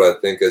story. But I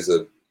think as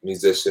a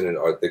musician and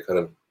art, they kind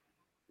of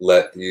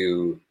let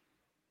you,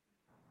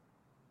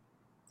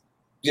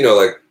 you know,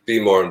 like be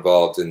more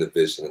involved in the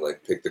vision and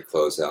like pick the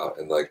clothes out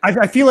and like.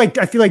 I feel like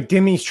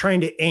Demi's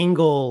trying to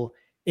angle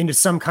into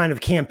some kind of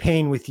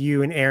campaign with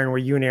you and Aaron, where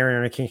you and Aaron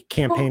are in a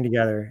campaign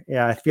together.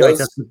 Yeah, I feel like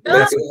that's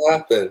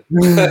happen.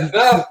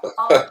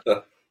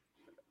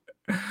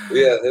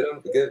 Yeah,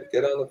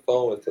 get on the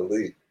phone with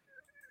Elite.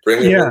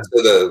 Bring him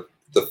into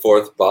the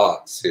fourth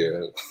box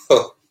here.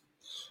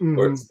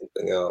 Work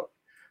something out.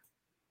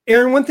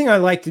 Aaron, one thing I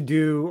like to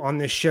do on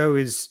this show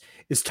is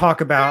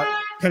talk about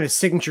kind of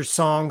signature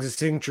songs and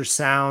signature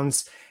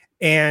sounds.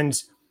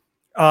 And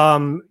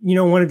you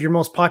know, one of your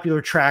most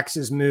popular tracks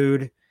is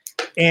Mood.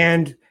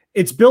 And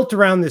it's built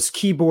around this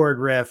keyboard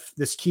riff,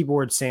 this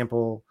keyboard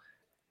sample.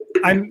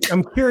 I'm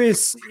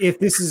curious if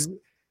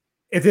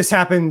this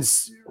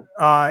happens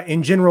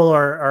in general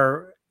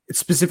or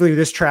specifically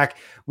this track.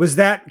 Was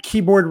that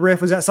keyboard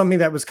riff, was that something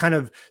that was kind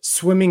of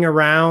swimming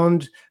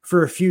around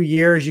for a few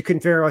years? You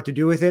couldn't figure out what to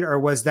do with it, or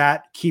was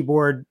that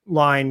keyboard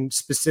line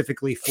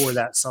specifically for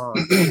that song?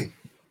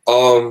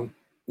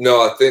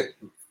 No, I think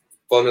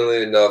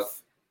funnily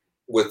enough,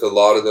 with a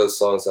lot of those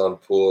songs on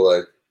Pool,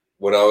 like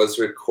when I was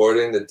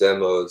recording the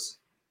demos,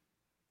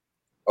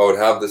 I would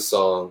have the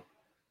song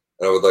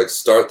and I would like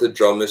start the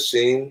drum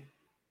machine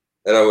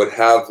and I would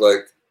have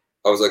like,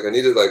 I was like, I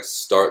need to like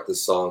start the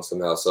song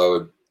somehow. So I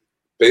would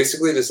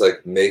basically just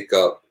like make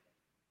up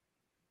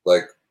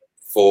like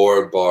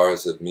 4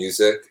 bars of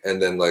music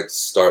and then like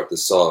start the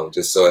song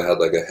just so I had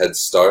like a head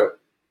start.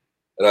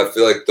 And I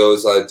feel like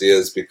those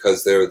ideas,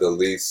 because they were the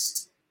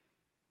least,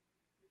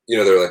 you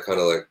know, they're like kind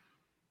of like,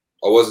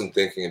 I wasn't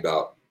thinking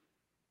about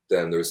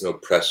them. There was no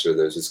pressure.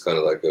 There's just kind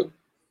of like a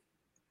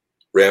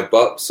ramp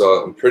up.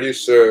 So I'm pretty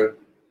sure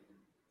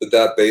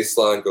that bass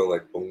line going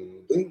like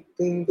boom, boom,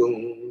 boom,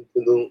 boom,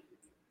 boom, boom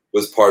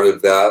was part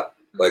of that.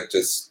 Like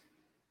just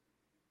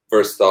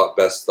first thought,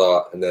 best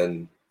thought, and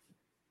then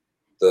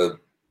the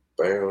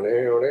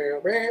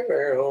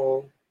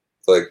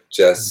like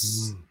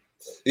just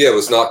yeah, it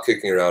was not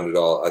kicking around at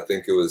all. I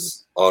think it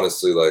was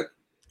honestly like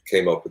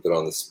came up with it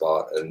on the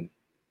spot, and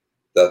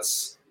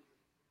that's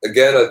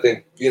again, I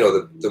think, you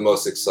know, the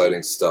most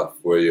exciting stuff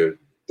where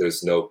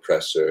there's no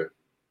pressure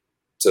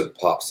to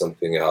pop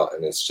something out,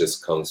 and it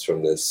just comes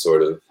from this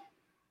sort of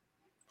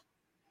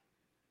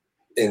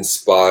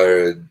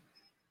inspired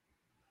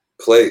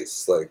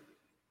place, like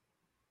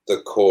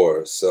the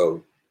core.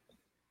 So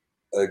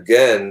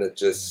again,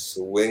 just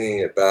swinging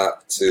it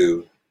back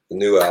to the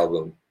new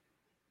album,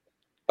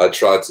 I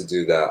tried to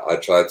do that. I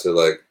tried to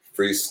like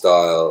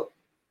freestyle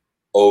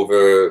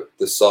over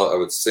the song. I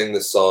would sing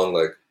the song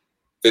like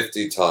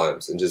 50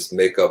 times and just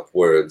make up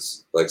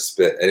words, like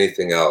spit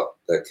anything out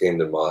that came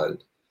to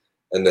mind.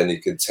 And then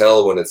you can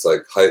tell when it's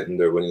like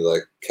heightened or when you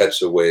like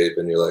catch a wave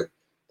and you're like,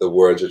 the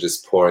words are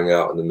just pouring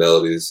out and the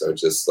melodies are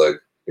just like,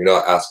 you're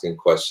not asking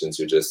questions.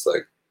 You're just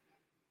like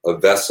a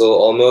vessel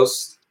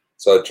almost.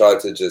 So I tried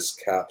to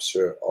just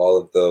capture all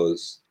of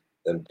those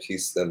and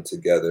piece them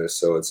together.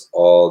 So it's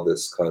all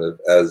this kind of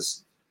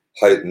as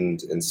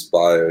heightened and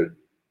inspired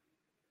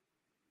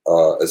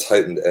as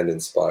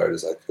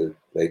I could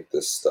make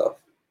this stuff.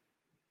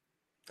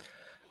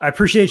 I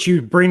appreciate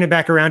you bringing it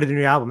back around to the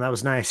new album. That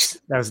was nice.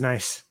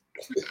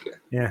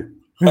 Yeah.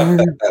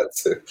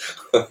 That's it.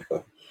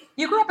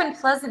 You grew up in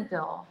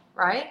Pleasantville,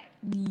 right?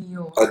 New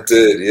York. I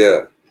did,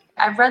 yeah.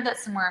 I've read that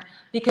somewhere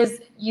because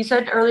you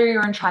said earlier you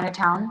were in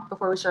Chinatown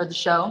before we started the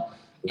show.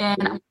 And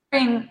I'm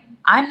wondering,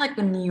 I'm like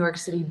the New York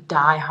City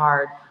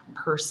diehard.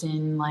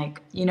 person.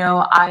 Like, you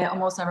know, I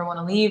almost never want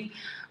to leave,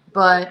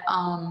 but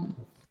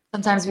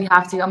sometimes we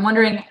have to. I'm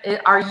wondering,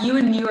 are you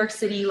in New York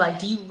City? Like,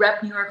 do you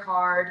rep New York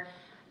hard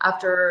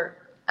after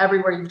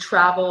everywhere you've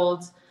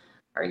traveled?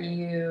 Are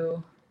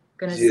you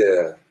gonna?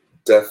 Yeah,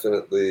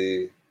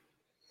 definitely.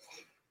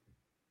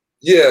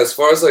 Yeah, as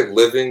far as like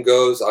living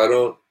goes, I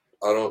don't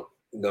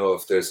know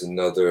if there's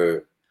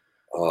another.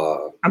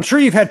 I'm sure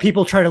you've had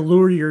people try to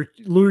lure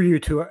you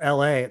to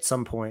LA at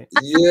some point.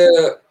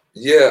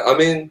 Yeah. I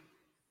mean,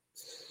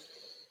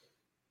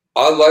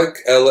 I like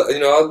LA. You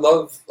know, I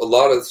love a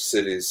lot of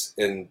cities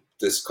in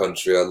this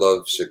country. I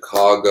love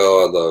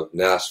Chicago. I love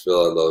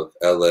Nashville. I love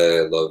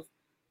LA. I love,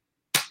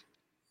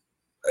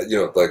 you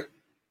know, like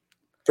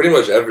pretty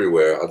much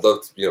everywhere. I'd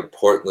love to be in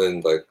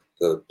Portland, like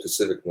the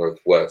Pacific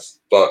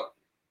Northwest. But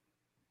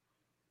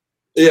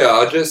yeah,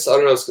 I don't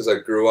know, it's because I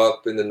grew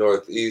up in the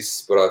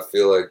Northeast, but I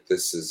feel like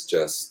this is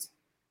just,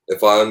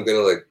 if I'm gonna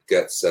like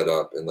get set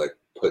up and like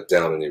put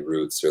down any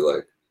roots or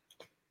like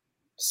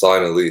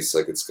sign a lease,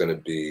 like it's gonna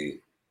be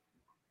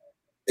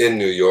in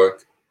New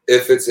York.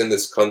 If it's in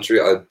this country,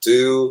 I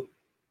do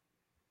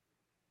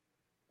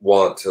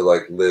want to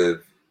like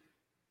live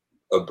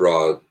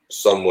abroad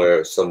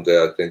somewhere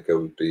someday. I think it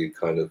would be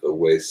kind of a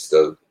waste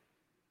of,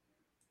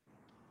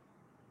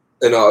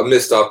 you know, a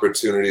missed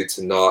opportunity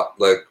to not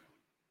like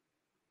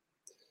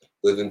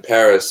live in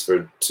Paris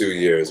for 2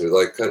 years or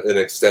like an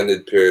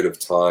extended period of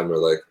time, or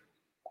like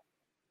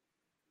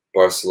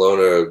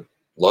Barcelona or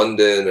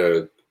London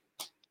or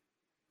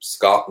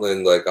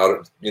Scotland, like I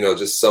don't, you know,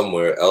 just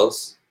somewhere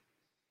else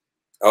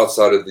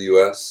outside of the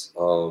US.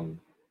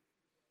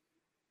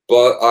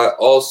 But I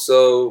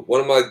also,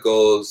 one of my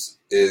goals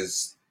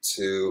is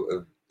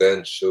to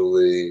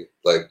eventually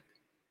like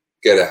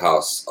get a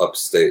house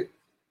upstate,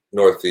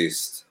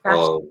 Northeast.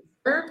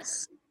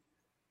 Suburbs?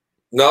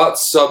 Not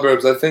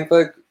suburbs. I think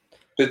like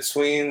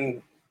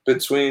between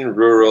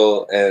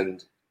rural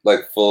and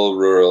like full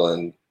rural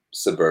and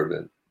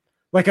suburban.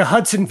 Like a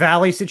Hudson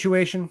Valley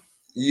situation?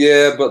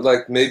 Yeah, but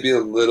like maybe a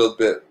little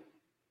bit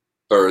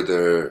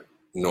further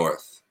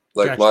north.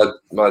 Like Gotcha.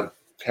 my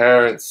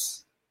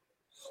parents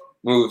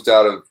moved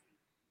out of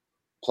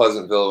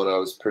Pleasantville when I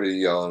was pretty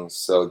young.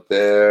 So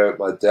there,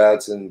 my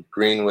dad's in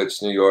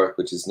Greenwich, New York,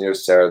 which is near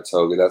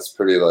Saratoga. That's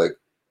pretty like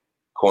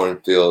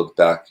cornfield,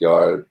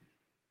 backyard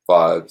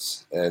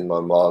vibes. And my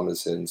mom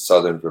is in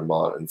southern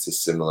Vermont, and it's a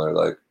similar,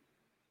 like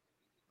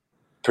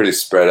pretty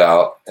spread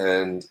out.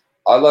 And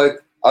I'd like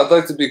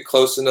to be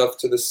close enough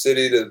to the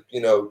city to,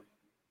 you know,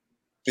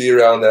 be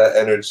around that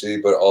energy,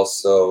 but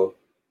also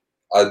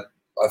I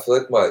feel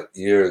like my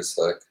ears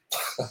like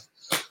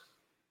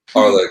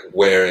are like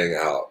wearing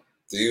out.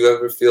 Do you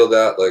ever feel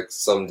that? Like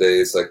some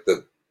days like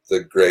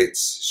the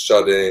grates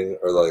shutting,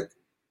 or like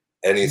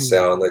any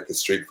sound like the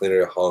street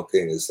cleaner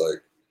honking is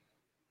like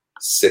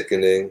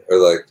sickening, or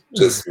like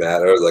just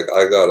matter. Like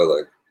I gotta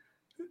like,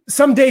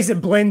 some days it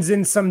blends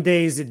in, some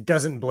days it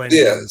doesn't blend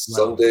in. Yeah, as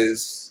well. some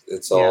days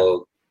it's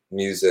all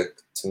music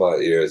to my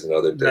ears, and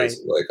other days Right.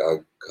 I'm like I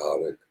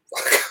got it.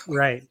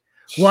 Right.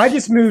 Well, I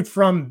just moved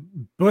from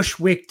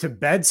Bushwick to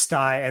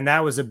Bed-Stuy, and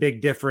that was a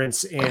big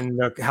difference in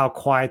how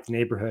quiet the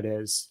neighborhood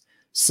is.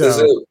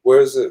 So,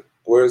 Where is it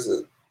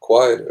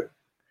quieter?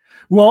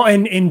 well,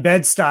 in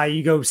Bed-Stuy,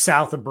 you go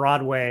south of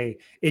Broadway,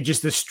 it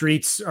just, the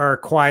streets are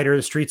quieter,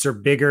 the streets are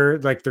bigger,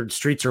 like the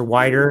streets are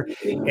wider,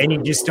 and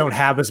you just don't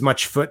have as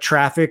much foot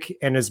traffic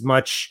and as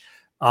much,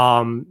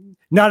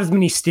 not as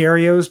many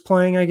stereos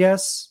playing, I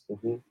guess.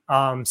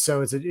 Mm-hmm.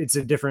 So it's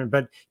a different,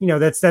 but you know,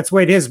 that's the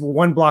way it is.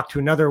 One block to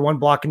another, one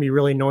block can be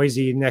really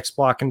noisy, next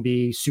block can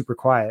be super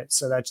quiet.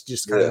 So that's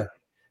just kind of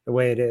the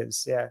way it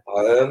is. Yeah.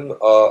 I am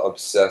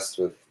obsessed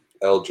with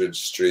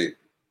Eldridge Street.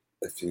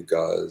 If you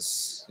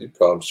guys,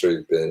 I'm sure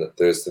you've been.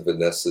 There's the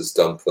Vanessa's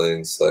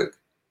Dumplings. Like,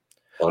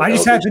 I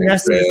just had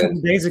Vanessa a couple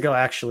days ago,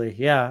 actually.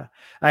 Yeah,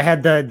 I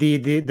had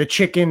the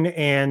chicken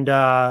and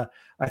I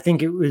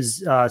think it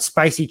was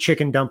spicy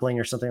chicken dumpling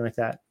or something like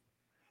that.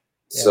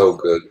 So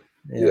good.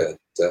 Yeah,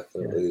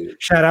 definitely. Yeah.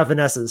 Shout out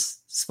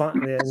Vanessa's. I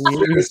mean,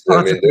 there's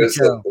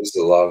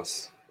a lot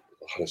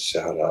of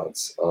shout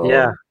outs.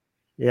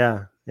 Yeah.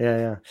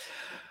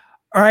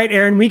 All right,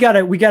 Aaron, we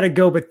gotta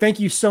go, but thank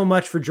you so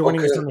much for joining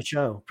us on the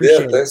show.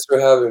 Appreciate it. Thanks for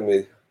having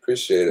me.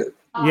 Appreciate it.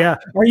 Yeah.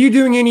 Are you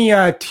doing any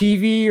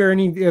TV or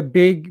any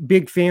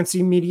big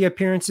fancy media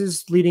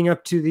appearances leading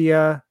up to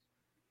the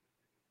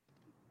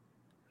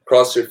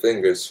Cross your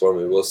fingers for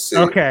me. We'll see.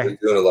 Okay. We're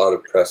doing a lot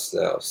of press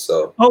now.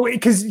 So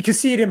because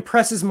see, it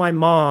impresses my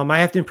mom. I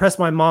have to impress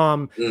my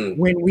mom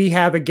when we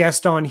have a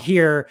guest on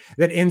here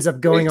that ends up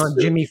going on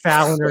Jimmy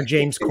Fallon or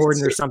James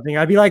Corden or something.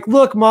 I'd be like,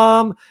 look,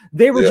 Mom,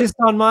 they were just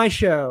on my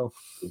show.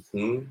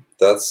 Mm-hmm.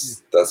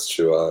 That's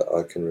true.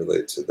 I can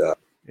relate to that.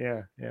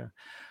 Yeah.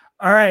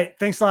 All right.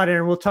 Thanks a lot,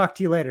 Aaron. We'll talk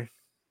to you later.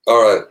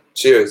 All right.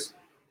 Cheers.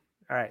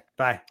 All right.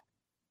 Bye.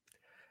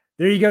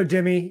 There you go,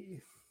 Jimmy.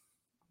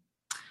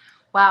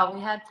 Wow,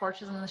 we had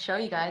Porches on the show,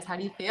 you guys. How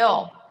do you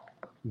feel?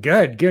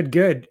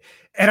 Good.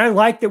 And I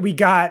like that we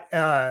got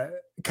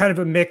kind of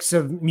a mix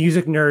of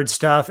music nerd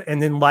stuff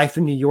and then life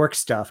in New York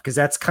stuff, because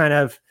that's kind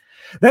of,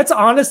 That's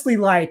honestly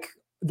like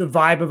the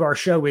vibe of our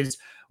show is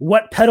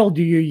what pedal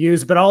do you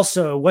use, but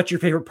also what's your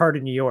favorite part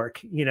of New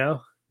York, you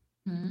know?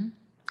 Mm-hmm.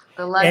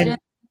 The legend,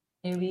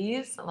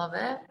 newbies, I love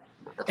it.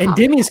 And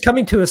Demi's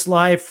coming to us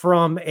live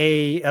from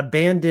a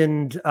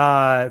abandoned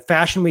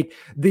Fashion Week.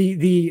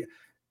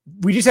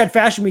 We just had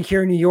Fashion Week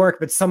here in New York,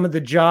 but some of the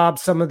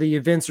jobs, some of the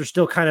events are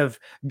still kind of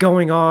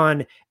going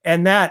on.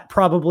 And that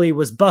probably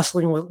was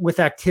bustling with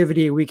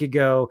activity a week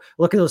ago.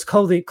 Look at those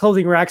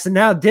clothing racks. And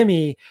now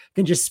Demi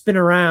can just spin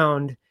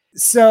around.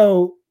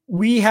 So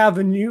we have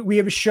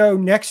a show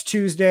next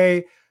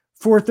Tuesday,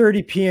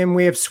 4:30 p.m.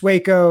 We have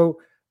Swaco,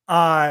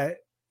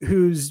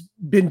 who's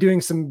been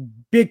doing some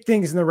big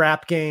things in the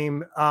rap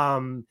game.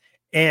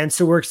 And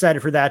so we're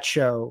excited for that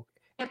show.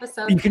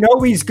 You can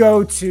always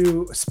go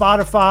to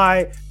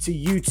Spotify, to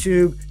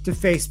YouTube, to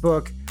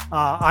Facebook,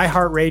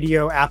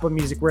 iHeartRadio, Apple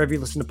Music, wherever you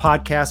listen to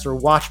podcasts or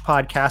watch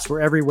podcasts. We're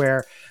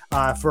everywhere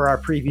for our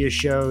previous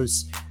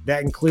shows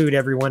that include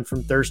everyone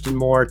from Thurston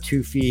Moore,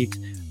 2 Feet,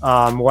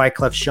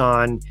 Wyclef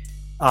Jean.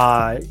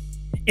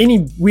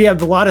 We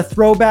have a lot of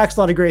throwbacks,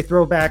 a lot of great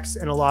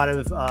throwbacks, and a lot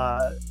of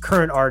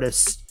current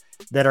artists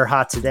that are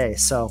hot today.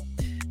 So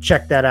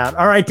check that out.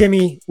 All right,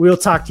 Demi, we'll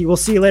talk to you. We'll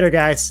see you later,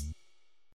 guys.